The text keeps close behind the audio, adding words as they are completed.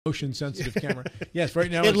motion sensitive camera. Yes, right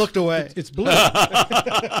now it looked away. It's blue,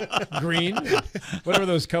 green, whatever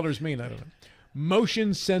those colors mean. I don't know.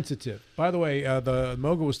 Motion sensitive. By the way, the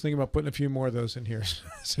mogul was thinking about putting a few more of those in here.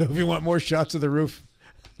 So if you want more shots of the roof,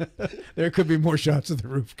 there could be more shots of the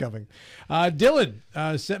roof coming. Dylan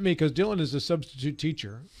sent me, because Dylan is a substitute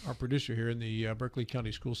teacher, our producer here in the Berkeley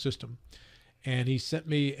County school system, and he sent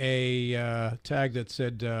me a tag that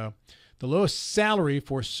said the lowest salary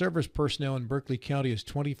for service personnel in Berkeley County is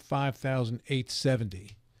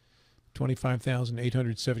 $25,870.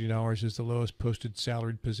 $25,870 is the lowest posted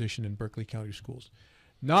salaried position in Berkeley County schools.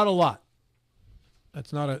 Not a lot.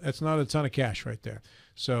 That's not a ton of cash right there.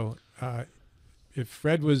 So if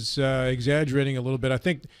Fred was exaggerating a little bit, I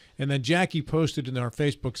think, and then Jackie posted in our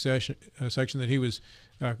Facebook section that he was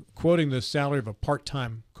quoting the salary of a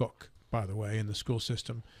part-time cook, by the way, in the school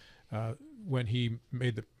system when they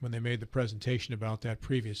made the presentation about that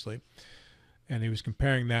previously, and he was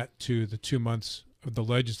comparing that to the 2 months of the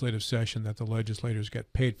legislative session that the legislators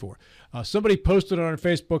get paid for. Somebody posted on our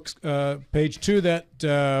Facebook page too that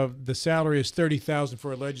the salary is $30,000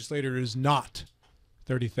 for a legislator. It is not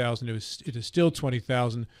 $30,000. It is still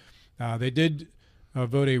 $20,000. They did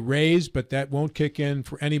vote a raise, but that won't kick in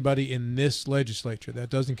for anybody in this legislature. That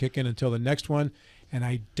doesn't kick in until the next one, and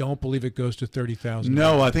I don't believe it goes to $30,000.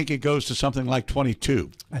 No, I think it goes to something like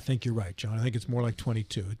 22. I think you're right, John. I think it's more like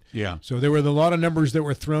 22. Yeah. So there were a lot of numbers that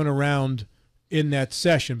were thrown around in that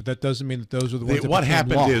session, but that doesn't mean that those are the ones that what became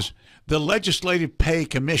happened law. is the Legislative Pay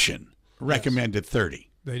Commission recommended 30.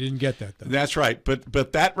 They didn't get that, though. That's right,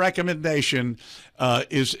 but that recommendation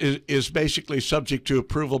is basically subject to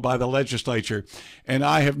approval by the legislature, and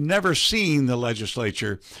I have never seen the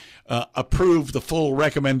legislature approve the full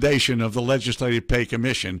recommendation of the Legislative Pay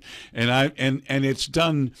Commission, and it's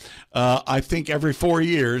done. I think every 4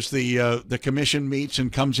 years the commission meets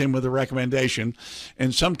and comes in with a recommendation,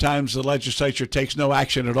 and sometimes the legislature takes no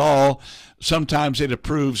action at all. Sometimes it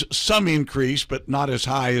approves some increase, but not as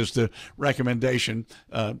high as the recommendation.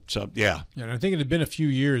 So, yeah. And I think it had been a few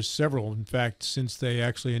years, several, in fact, since they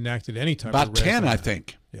actually enacted any type of about 10, I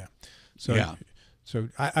think. Yeah. So, yeah. So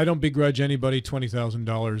I don't begrudge anybody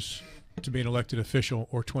 $20,000 to be an elected official,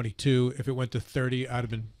 or 22. If it went to 30, I'd have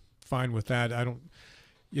been fine with that.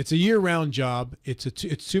 It's a year-round job. It's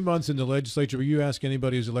 2 months in the legislature. You ask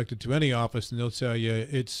anybody who's elected to any office, and they'll tell you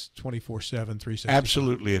it's 24/7, 365.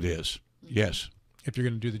 Absolutely, it is. Yes. If you're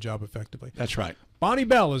going to do the job effectively. That's right. Bonnie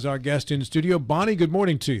Bell is our guest in studio. Bonnie, good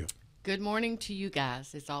morning to you. Good morning to you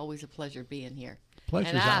guys. It's always a pleasure being here.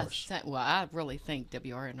 Pleasure's ours. I really thank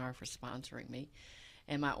WRNR for sponsoring me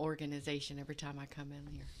and my organization every time I come in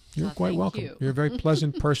here. You're So quite welcome. You're a very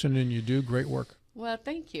pleasant person, and you do great work. Well,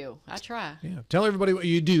 thank you. I try. Yeah. Tell everybody what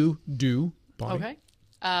you do, Bonnie. Okay.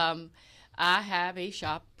 I have a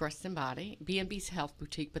shop, Breast and Body, B&B's Health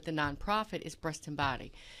Boutique, but the nonprofit is Breast and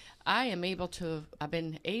Body. I've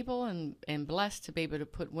been able and blessed to be able to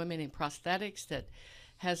put women in prosthetics that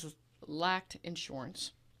has lacked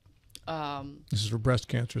insurance. This is for breast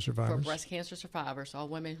cancer survivors. For breast cancer survivors, all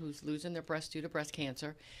women who's losing their breast due to breast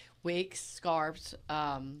cancer. Wigs, scarves.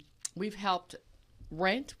 We've helped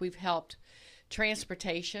rent. We've helped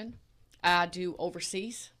transportation. I do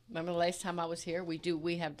overseas. Remember the last time I was here?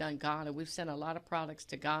 We have done Ghana. We've sent a lot of products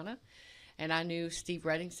to Ghana. And I knew Steve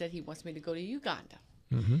Redding said he wants me to go to Uganda.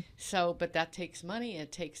 Mm-hmm. So, but that takes money, and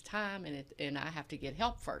it takes time, and I have to get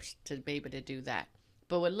help first to be able to do that.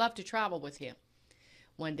 But would love to travel with him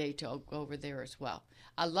one day to go over there as well.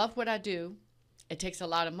 I love what I do. It takes a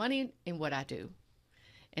lot of money in what I do.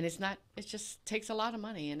 And it just takes a lot of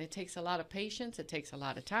money, and it takes a lot of patience. It takes a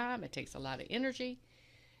lot of time. It takes a lot of energy.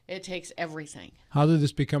 It takes everything. How did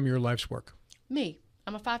this become your life's work? Me.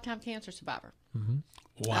 I'm a 5-time cancer survivor. Mm-hmm.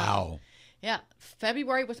 Wow. Yeah.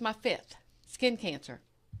 February was my 5th. Skin cancer.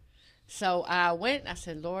 So I went and I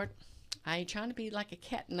said, Lord, I ain't trying to be like a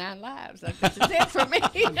cat in 9 lives. Like, this is it for me.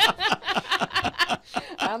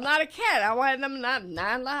 I'm not a cat. I want them not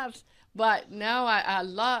 9 lives. But no, I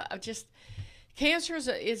love just cancer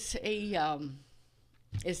is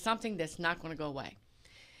something that's not going to go away.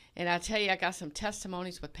 And I tell you, I got some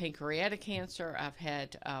testimonies with pancreatic cancer. I've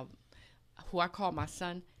had who I call my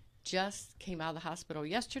son just came out of the hospital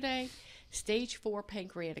yesterday, stage 4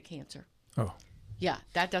 pancreatic cancer. Oh. Yeah,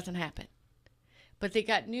 that doesn't happen. But they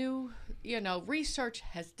got new, research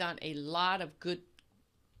has done a lot of good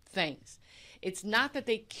things. It's not that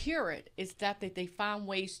they cure it, it's that they find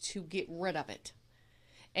ways to get rid of it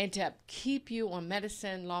and to keep you on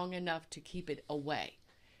medicine long enough to keep it away.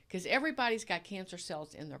 Because everybody's got cancer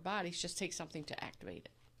cells in their bodies, just take something to activate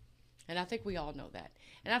it. And I think we all know that.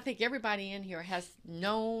 And I think everybody in here has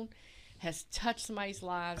has touched somebody's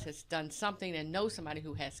lives, has done something, and knows somebody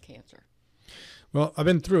who has cancer. Well, I've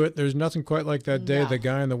been through it. There's nothing quite like that day No. the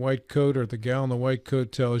guy in the white coat or the gal in the white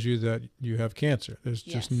coat tells you that you have cancer. There's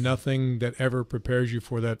just Yes. nothing that ever prepares you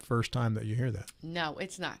for that first time that you hear that. No,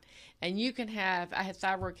 it's not. And you can have. I had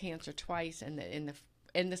thyroid cancer twice, and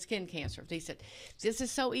the skin cancer. They said this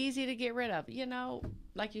is so easy to get rid of. You know,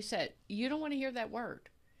 like you said, you don't want to hear that word.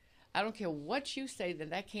 I don't care what you say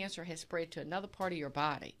that cancer has spread to another part of your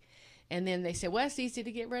body, and then they say, well, it's easy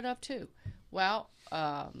to get rid of too. Well,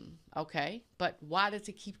 okay, but why does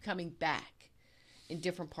it keep coming back in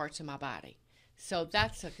different parts of my body? So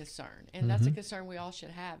that's a concern, and that's a concern we all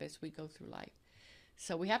should have as we go through life.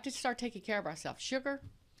 So we have to start taking care of ourselves. Sugar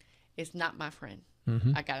is not my friend.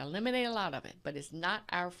 I got to eliminate a lot of it, but it's not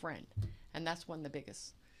our friend, and that's one of the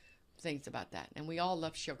biggest things about that. And we all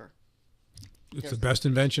love sugar. It's the best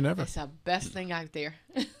invention ever. It's the best thing out there.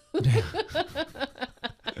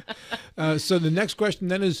 So the next question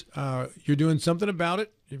then is, you're doing something about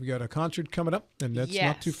it. You've got a concert coming up, and that's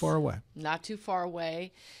not too Yes. far away. Not too far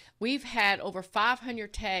away. We've had over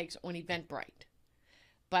 500 tags on Eventbrite,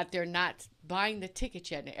 but they're not buying the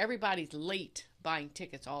tickets yet. Now, everybody's late buying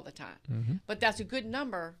tickets all the time. But that's a good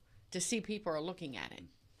number to see people are looking at it.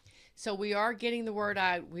 So we are getting the word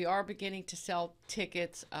out. We are beginning to sell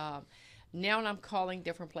tickets. Now I'm calling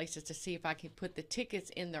different places to see if I can put the tickets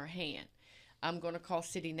in their hand. I'm going to call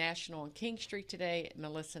City National on King Street today,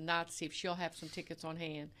 Melissa Knott, see if she'll have some tickets on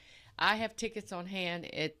hand. I have tickets on hand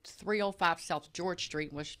at 305 South George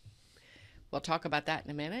Street, which we'll talk about that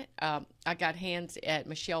in a minute. I got hands at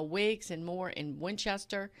Michelle Wiggs and more in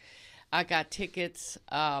Winchester. I got tickets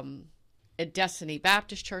at Destiny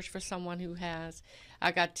Baptist Church for someone who has.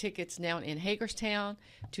 I got tickets now in Hagerstown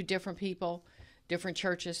to different people, different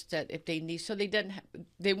churches that if they need. So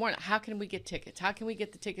they weren't, how can we get tickets? How can we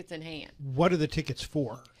get the tickets in hand? What are the tickets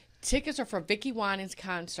for? Tickets are for Vicki Winans'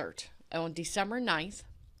 concert on December 9th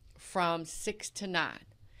from 6 to 9.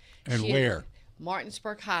 And She- where?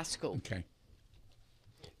 Martinsburg High School. Okay.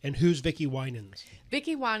 And who's Vicki Winans?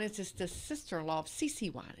 Vicki Winans is the sister-in-law of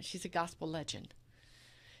Cece Winans. She's a gospel legend.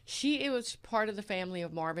 It was part of the family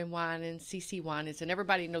of Marvin Winans, Cece Winans, and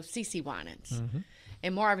everybody knows Cece Winans.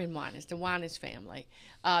 And Marvin Winans, the Winans family.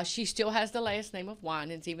 She still has the last name of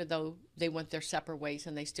Winans, even though they went their separate ways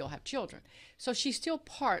and they still have children. So she's still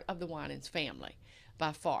part of the Winans family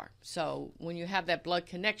by far. So when you have that blood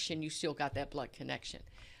connection, you still got that blood connection.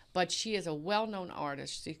 But she is a well-known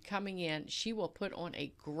artist. She's coming in. She will put on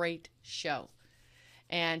a great show.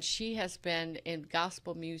 And she has been in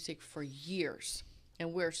gospel music for years.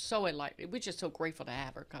 And we're so enlightened. We're just so grateful to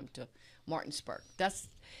have her come to Martinsburg. That's,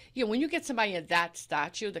 when you get somebody in that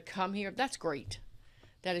stature to come here, that's great.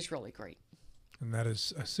 That is really great. And that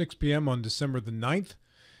is 6 p.m. on December the 9th.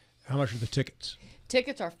 How much are the tickets?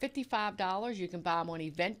 Tickets are $55. You can buy them on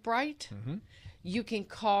Eventbrite. You can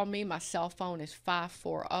call me. My cell phone is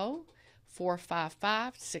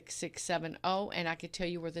 540-455-6670, and I can tell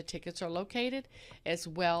you where the tickets are located, as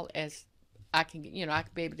well as I can be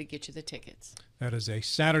able to get you the tickets. That is a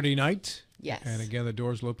Saturday night. Yes. And again, the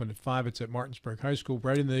doors will open at 5. It's at Martinsburg High School,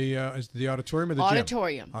 right in the is it the auditorium or the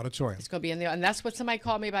Auditorium. gym? Auditorium. It's going to be in there, and that's what somebody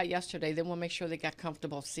called me about yesterday. They want to make sure they got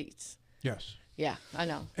comfortable seats. Yes. Yeah, I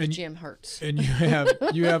know. The And- gym hurts. And you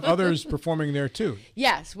have others performing there too.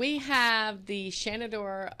 Yes, we have the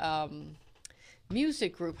Shenandoah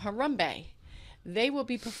music group, Harambe. They will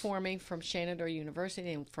be performing from Shenandoah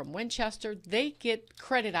University and from Winchester. They get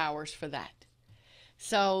credit hours for that.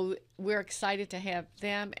 So we're excited to have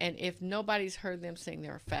them, and if nobody's heard them sing,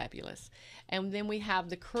 they're fabulous. And then we have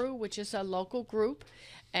the Crew, which is a local group,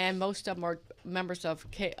 and most of them are members of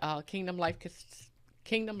Kingdom Life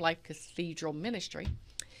Cathedral Ministry,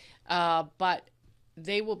 but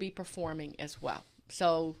they will be performing as well.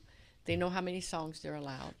 So they know how many songs they're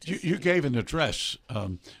allowed to You gave an address a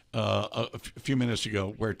few minutes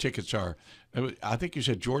ago where tickets are. I think you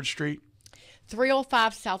said George Street.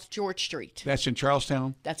 305 South George Street. That's in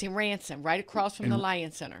Charlestown. That's in Ransom, right across from the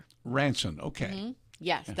Lion Center. Ranson. Okay.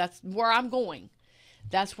 Yes, that's where I'm going.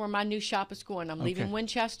 That's where my new shop is going. I'm leaving Okay.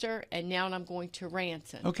 Winchester, and now I'm going to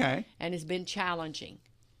Ransom. Okay. And it's been challenging.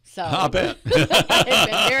 So I bet. it's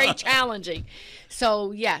been very challenging.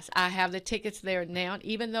 So, yes, I have the tickets there now.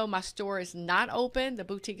 Even though my store is not open, the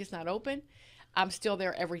boutique is not open, I'm still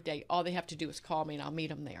there every day. All they have to do is call me, and I'll meet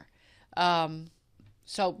them there.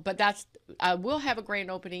 But I will have a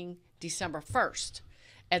grand opening December 1st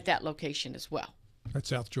at that location as well. At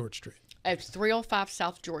South George Street. It's 305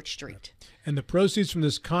 South George Street. And the proceeds from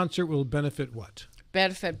this concert will benefit what?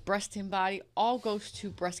 Benefit breast and body, all goes to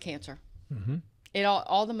breast cancer. It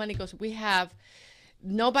all the money goes. We have,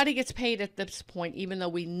 nobody gets paid at this point, even though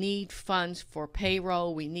we need funds for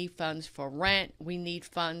payroll, we need funds for rent, we need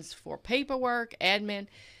funds for paperwork, admin.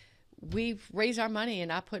 We've raised our money,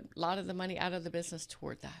 and I put a lot of the money out of the business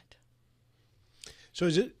toward that. So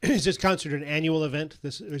is this considered an annual event?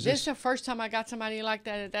 This is the first time I got somebody like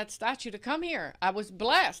that at that statue to come here. I was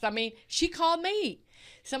blessed. I mean, she called me.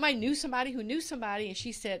 Somebody knew somebody who knew somebody, and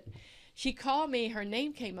she said, she called me. Her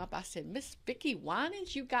name came up. I said, Miss Vicki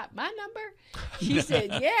Winans, you got my number? She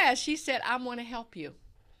said, yeah. She said, I want to help you.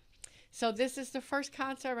 So this is the first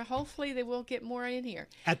concert, and hopefully they will get more in here.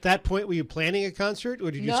 At that point, were you planning a concert,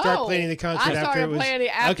 or did you start planning the concert after it was? I started planning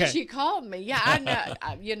after Okay. she called me. Yeah, I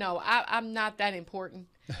know. I'm not that important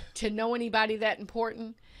to know anybody that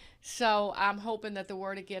important. So I'm hoping that the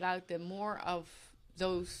word will get out that more of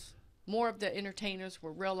the entertainers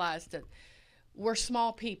will realize that we're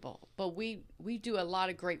small people, but we do a lot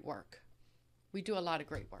of great work. We do a lot of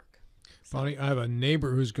great work. Bonnie, I have a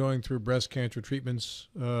neighbor who's going through breast cancer treatments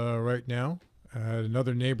right now.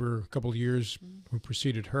 Another neighbor a couple of years who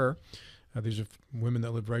preceded her. These are women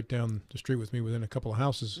that live right down the street with me within a couple of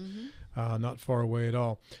houses, not far away at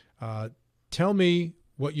all. Tell me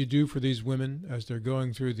what you do for these women as they're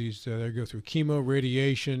going through these. They go through chemo,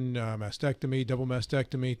 radiation, mastectomy, double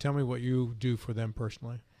mastectomy. Tell me what you do for them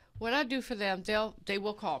personally. What I do for them, they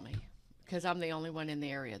will call me because I'm the only one in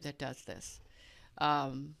the area that does this.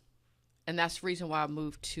 And that's the reason why I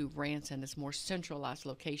moved to Ranson. It's a more centralized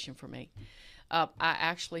location for me. I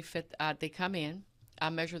actually they come in.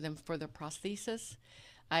 I measure them for their prosthesis.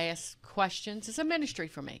 I ask questions. It's a ministry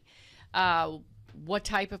for me. What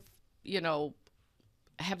type of,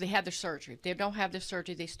 have they had their surgery? If they don't have their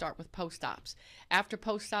surgery, they start with post-ops. After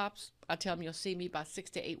post-ops, I tell them you'll see me by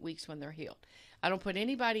 6 to 8 weeks when they're healed. I don't put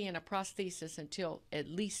anybody in a prosthesis until at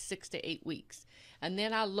least 6 to 8 weeks. And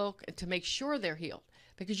then I look to make sure they're healed.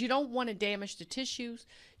 Because you don't want to damage the tissues.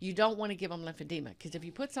 You don't want to give them lymphedema. Because if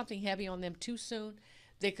you put something heavy on them too soon,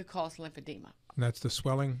 they could cause lymphedema. And that's the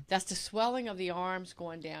swelling? That's the swelling of the arms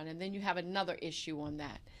going down. And then you have another issue on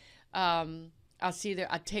that.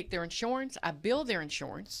 I take their insurance. I bill their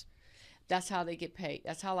insurance. That's how they get paid.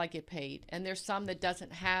 That's how I get paid. And there's some that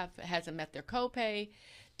hasn't met their copay,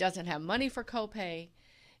 doesn't have money for copay.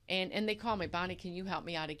 And they call me, Bonnie, can you help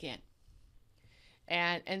me out again?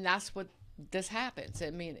 And that's what this happens. I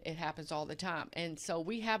mean, it happens all the time. And so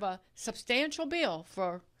we have a substantial bill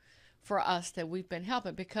for us that we've been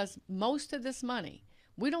helping, because most of this money,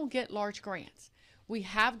 we don't get large grants. We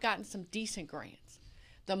have gotten some decent grants.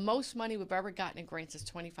 The most money we've ever gotten in grants is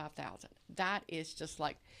 $25,000. That is just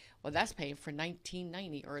like, well, that's paying for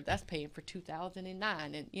 1990, or that's paying for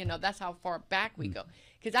 2009. And, that's how far back we go.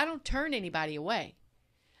 Because I don't turn anybody away.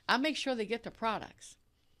 I make sure they get the products.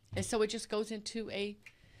 And so it just goes into a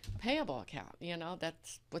payable account.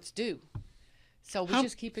 That's what's due. So we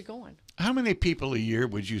just keep it going. How many people a year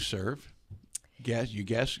would you serve?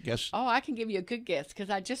 Guess. Oh, I can give you a good guess, because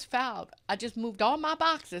I just moved all my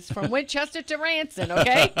boxes from Winchester to Ranson.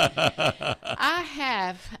 Okay,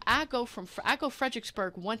 I go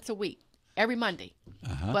Fredericksburg once a week, every Monday.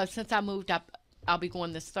 But since I moved up, I'll be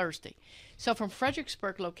going this Thursday. So from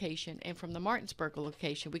Fredericksburg location and from the Martinsburg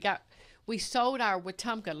location, we sold our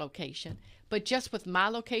Wetumpka location, but just with my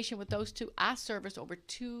location with those two, I service over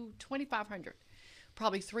 2,500,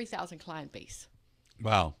 probably 3,000 client base.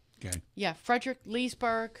 Wow. Okay. Yeah, Frederick,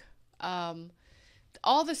 Leesburg,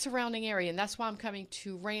 all the surrounding area, and that's why I'm coming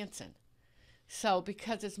to Ranson. So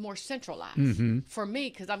because it's more centralized for me,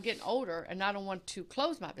 because I'm getting older and I don't want to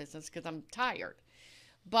close my business because I'm tired.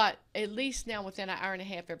 But at least now within an hour and a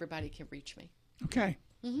half, everybody can reach me. Okay.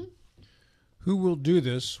 Who will do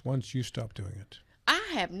this once you stop doing it? I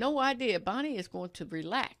have no idea. Bonnie is going to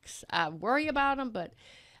relax. I worry about them, but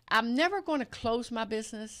I'm never going to close my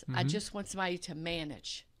business. I just want somebody to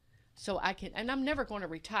manage. So I can, and I'm never going to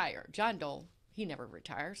retire. John Dole, he never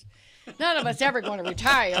retires. None of us ever going to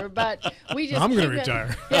retire, but we just. I'm going to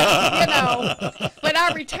retire. Yeah, but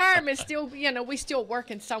our retirement still, we still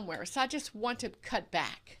working somewhere. So I just want to cut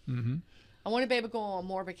back. I want to be able to go on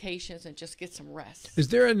more vacations and just get some rest. Is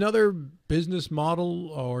there another business model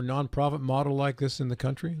or nonprofit model like this in the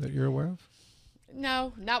country that you're aware of?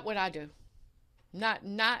 No, not what I do. Not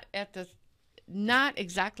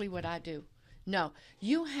exactly what I do. No,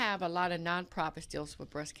 you have a lot of nonprofits deals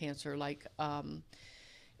with breast cancer, like on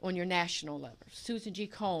your national level. Susan G.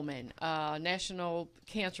 Komen, National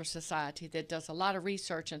Cancer Society, that does a lot of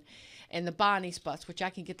research, and the Bonnie's Bus, which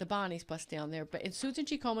I can get the Bonnie's Bus down there. But and Susan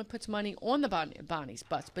G. Komen puts money on the Bonnie's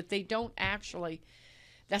Bus, but they don't actually.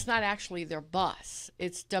 That's not actually their bus.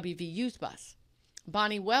 It's WVU's bus.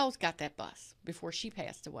 Bonnie Wells got that bus before she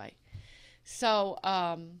passed away. So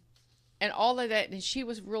and all of that. And she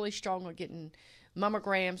was really strong on getting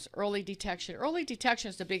mammograms, early detection. Early detection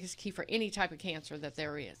is the biggest key for any type of cancer that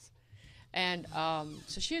there is. And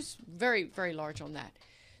so she was very, very large on that.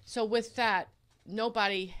 So with that,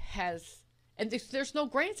 nobody has, and there's no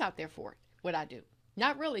grants out there for it, what I do.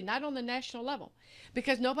 Not really, not on the national level.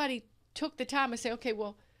 Because nobody took the time and say, okay,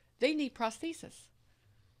 well, they need prosthesis.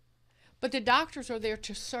 But the doctors are there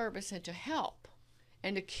to service and to help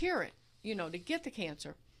and to cure it, you know, to get the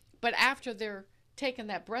cancer. But after they're taking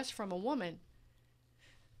that breast from a woman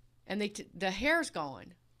and the hair's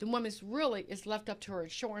gone, the woman's really is left up to her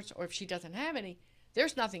insurance, or if she doesn't have any,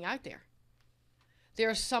 there's nothing out there. There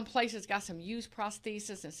are some places got some used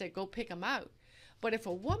prosthesis and said, go pick them out. But if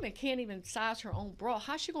a woman can't even size her own bra,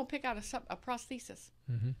 how's she going to pick out a prosthesis?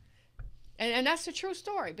 Mm-hmm. And that's the true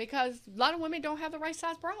story, because a lot of women don't have the right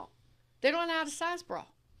size bra. They don't know how to size bra.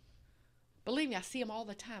 Believe me, I see them all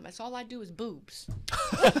the time. That's all I do is boobs.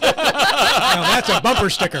 Now that's a bumper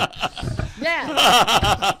sticker.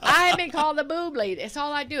 Yeah. I have been called a boob lady. That's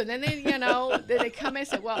all I do. And then they, they come in and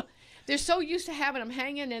say, well, they're so used to having them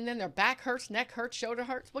hanging, and then their back hurts, neck hurts, shoulder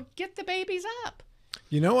hurts. Well, get the babies up.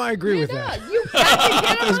 I agree with that. You got to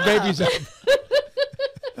get those babies up.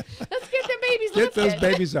 Let's get the babies Get those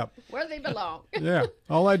babies up. Where they belong. Yeah.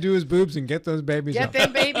 All I do is boobs and get those babies up. Get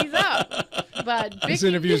them babies up. But this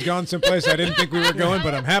interview's gone someplace I didn't think we were going,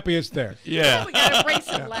 but I'm happy it's there. Yeah. We got to bring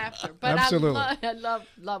some laughter. But absolutely. I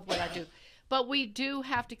love what I do. But we do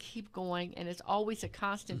have to keep going, and it's always a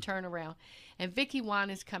constant turnaround. And Vicki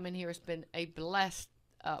Winans coming here has been a blessed,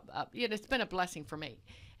 it's been a blessing for me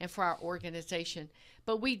and for our organization.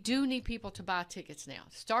 But we do need people to buy tickets now.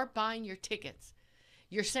 Start buying your tickets.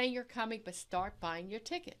 You're saying you're coming, but start buying your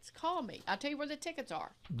tickets. Call me. I'll tell you where the tickets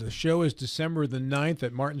are. The show is December the 9th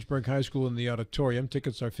at Martinsburg High School in the auditorium.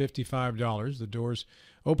 Tickets are $55. The doors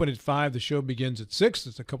open at 5. The show begins at 6.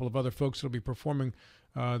 There's a couple of other folks that will be performing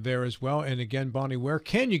there as well. And again, Bonnie, where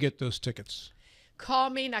can you get those tickets? Call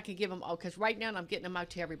me and I can give them all, because right now I'm getting them out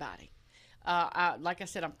to everybody. Like I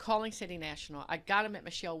said, I'm calling City National. I got them at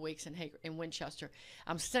Michelle Weeks in Winchester.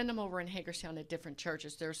 I'm sending them over in Hagerstown at different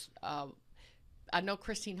churches. There's I know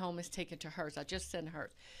Christine Holm is taken to hers. I just sent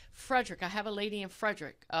hers. Frederick, I have a lady in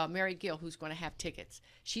Frederick, Mary Gill, who's going to have tickets.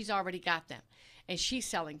 She's already got them, and she's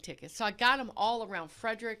selling tickets. So I got them all around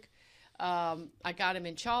Frederick. I got them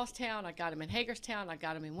in Charlestown. I got them in Hagerstown. I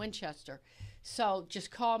got them in Winchester. So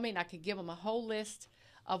just call me, and I can give them a whole list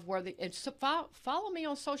of where they. And so follow me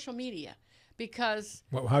on social media, because.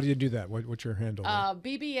 Well, how do you do that? What's your handle?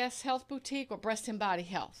 BBS Health Boutique or Breast and Body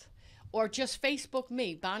Health, or just Facebook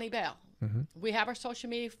me, Bonnie Bell. Mm-hmm. We have our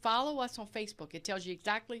social media. Follow us on Facebook. It tells you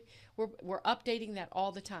exactly. We're updating that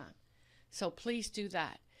all the time. So please do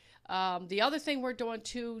that. The other thing we're doing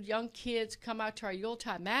too, young kids, come out to our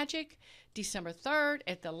Yuletide Magic December 3rd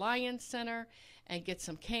at the Lions Center and get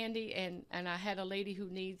some candy. And I had a lady who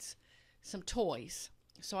needs some toys.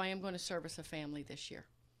 So I am going to service a family this year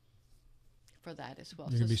for that as well.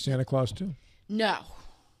 You're going to be Santa Claus too? No.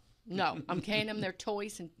 I'm handing them their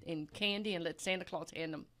toys and candy, and let Santa Claus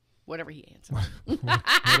hand them whatever he hands them.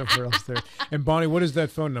 Whatever else there. And Bonnie, what is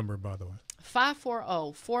that phone number, by the way?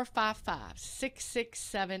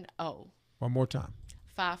 540-455-6670. One more time.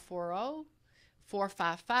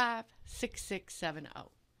 540-455-6670.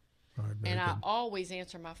 All right, and I always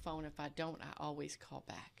answer my phone. If I don't, I always call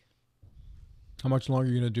back. How much longer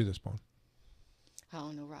are you going to do this, Bonnie? I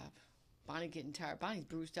don't know, Rob. Bonnie getting tired. Bonnie's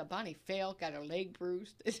bruised up. Bonnie fell, got her leg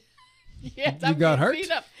bruised. Yes, you got hurt?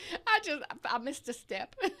 Beat up. I missed a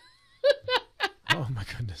step. Oh my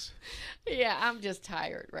goodness. Yeah, I'm just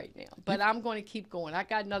tired right now, but I'm going to keep going. I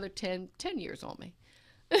got another 10 years on me.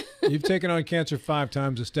 You've taken on cancer 5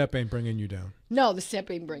 times. A step ain't bringing you down. No, the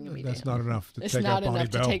step ain't bringing me down. That's not enough to it's take out not Bonnie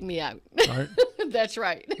enough Bell. to take me out. All right. That's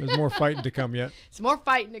right. There's more fighting to come yet. It's more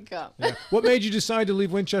fighting to come. Yeah. What made you decide to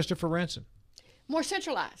leave Winchester for Ranson? More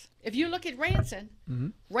centralized. If you look at Ranson,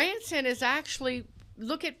 Ranson is actually,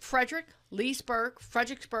 look at Frederick, Leesburg,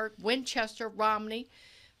 Fredericksburg, Winchester, Romney,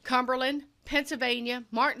 Cumberland, Pennsylvania,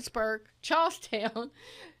 Martinsburg, Charlestown.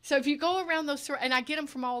 So if you go around those, and I get them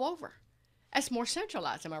from all over. That's more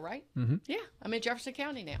centralized, am I right? Mm-hmm. Yeah, I'm in Jefferson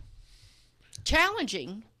County now.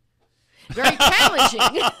 Challenging. Very challenging.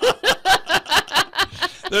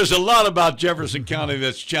 There's a lot about Jefferson County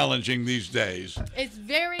that's challenging these days. It's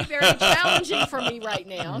very, very challenging for me right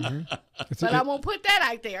now. Mm-hmm. But I won't put that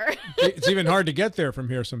out there. It's even hard to get there from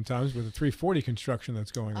here sometimes with the 340 construction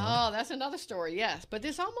that's going on. Oh, that's another story, yes. But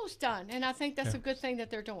it's almost done, and I think that's a good thing that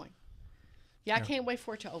they're doing. Yeah, I can't wait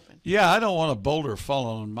for it to open. Yeah, I don't want a boulder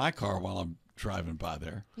falling on my car while I'm driving by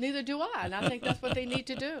there. Neither do I, and I think that's what they need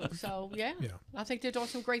to do. So, yeah. I think they're doing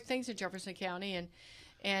some great things in Jefferson County, and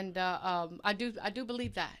And I do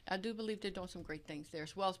believe that. I do believe they're doing some great things there,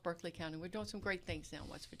 as well as Berkeley County. We're doing some great things now in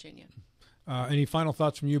West Virginia. Any final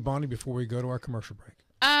thoughts from you, Bonnie, before we go to our commercial break?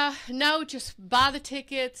 No, just buy the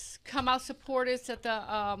tickets, come out, support us at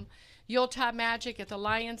the Yuletide Magic at the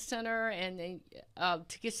Lions Center, and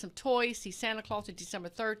to get some toys. See Santa Claus on December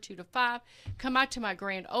 3rd, 2 to 5. Come out to my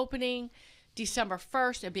grand opening December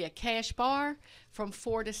 1st. It'll be a cash bar from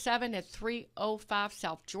 4 to 7 at 305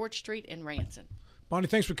 South George Street in Ranson. Bonnie,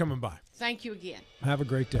 thanks for coming by. Thank you again. Have a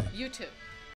great day. You too.